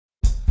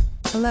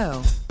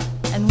Hello,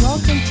 and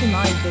welcome to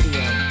my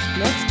video.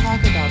 Let's talk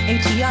about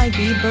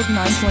ATIV Book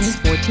 9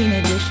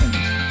 2014 edition.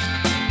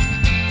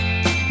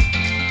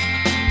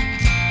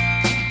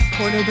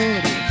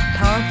 Portability,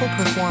 powerful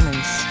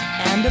performance,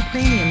 and a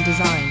premium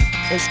design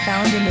is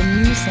found in the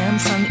new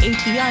Samsung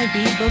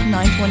ATIV Book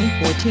 9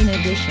 2014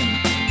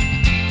 edition.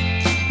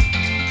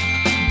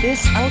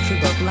 This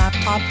Ultrabook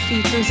laptop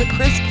features a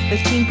crisp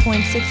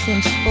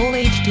 15.6-inch Full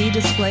HD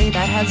display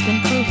that has been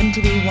proven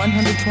to be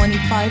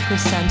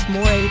 125%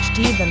 more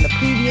HD than the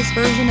previous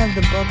version of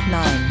the Book 9.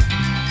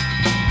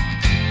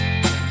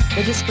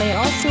 The display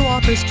also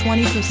offers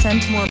 20%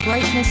 more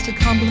brightness to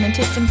complement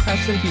its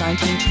impressive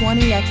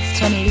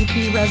 1920x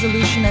 1080p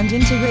resolution and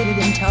integrated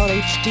Intel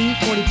HD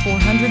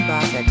 4400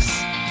 graphics.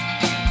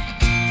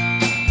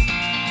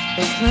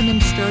 The slim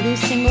and sturdy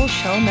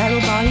single-shell metal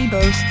body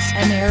boasts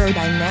an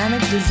aerodynamic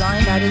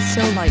design that is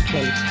so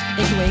lightweight,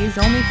 it weighs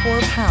only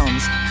 4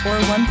 pounds, or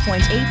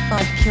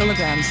 1.85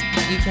 kilograms.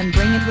 You can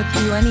bring it with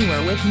you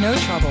anywhere with no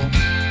trouble.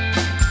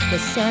 The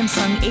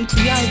Samsung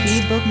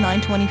ATIV Book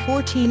 9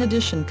 2014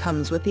 edition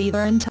comes with either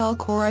Intel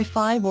Core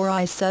i5 or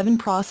i7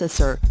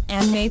 processor,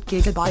 and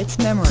 8GB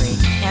memory,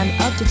 and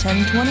up to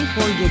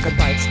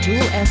 24GB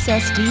dual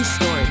SSD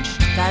storage.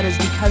 That is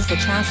because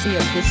the chassis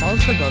of this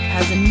Ultrabook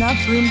has enough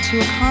room to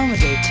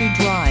accommodate 2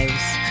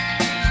 drives.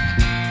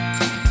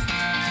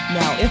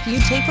 Now if you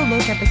take a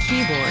look at the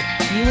keyboard,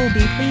 you will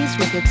be pleased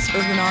with its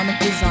ergonomic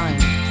design,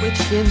 which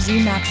gives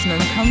you maximum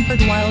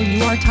comfort while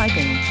you are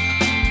typing.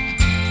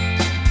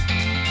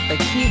 The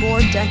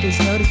keyboard deck is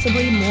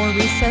noticeably more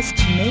recessed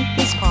to make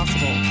this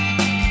possible.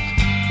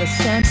 The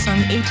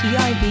Samsung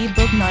ATIV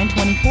Book 9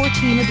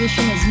 2014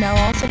 edition is now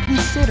also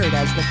considered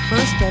as the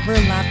first ever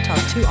laptop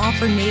to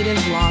offer native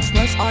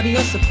lossless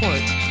audio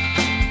support.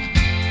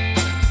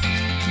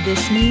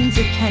 This means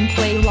it can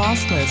play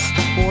lossless,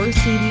 or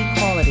CD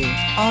quality,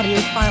 audio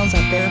files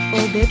at their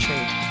full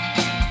bitrate.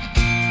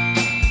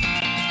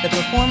 The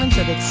performance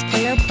of its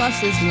Player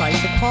Plus is like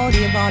the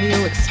quality of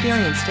audio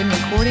experienced in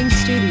recording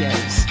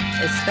studios,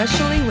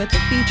 especially with the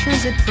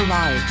features it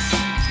provides.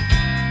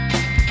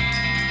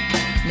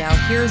 Now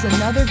here's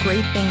another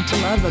great thing to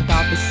love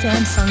about the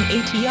Samsung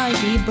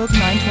ATIV Book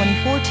 9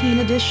 2014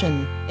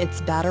 edition,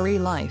 its battery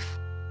life.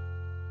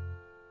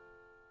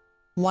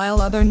 While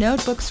other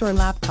notebooks or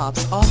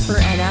laptops offer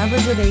an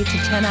average of 8 to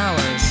 10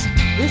 hours,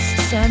 this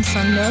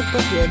Samsung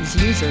notebook gives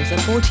users a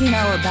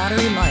 14-hour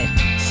battery life,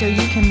 so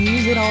you can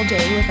use it all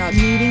day without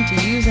needing to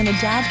use an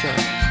adapter.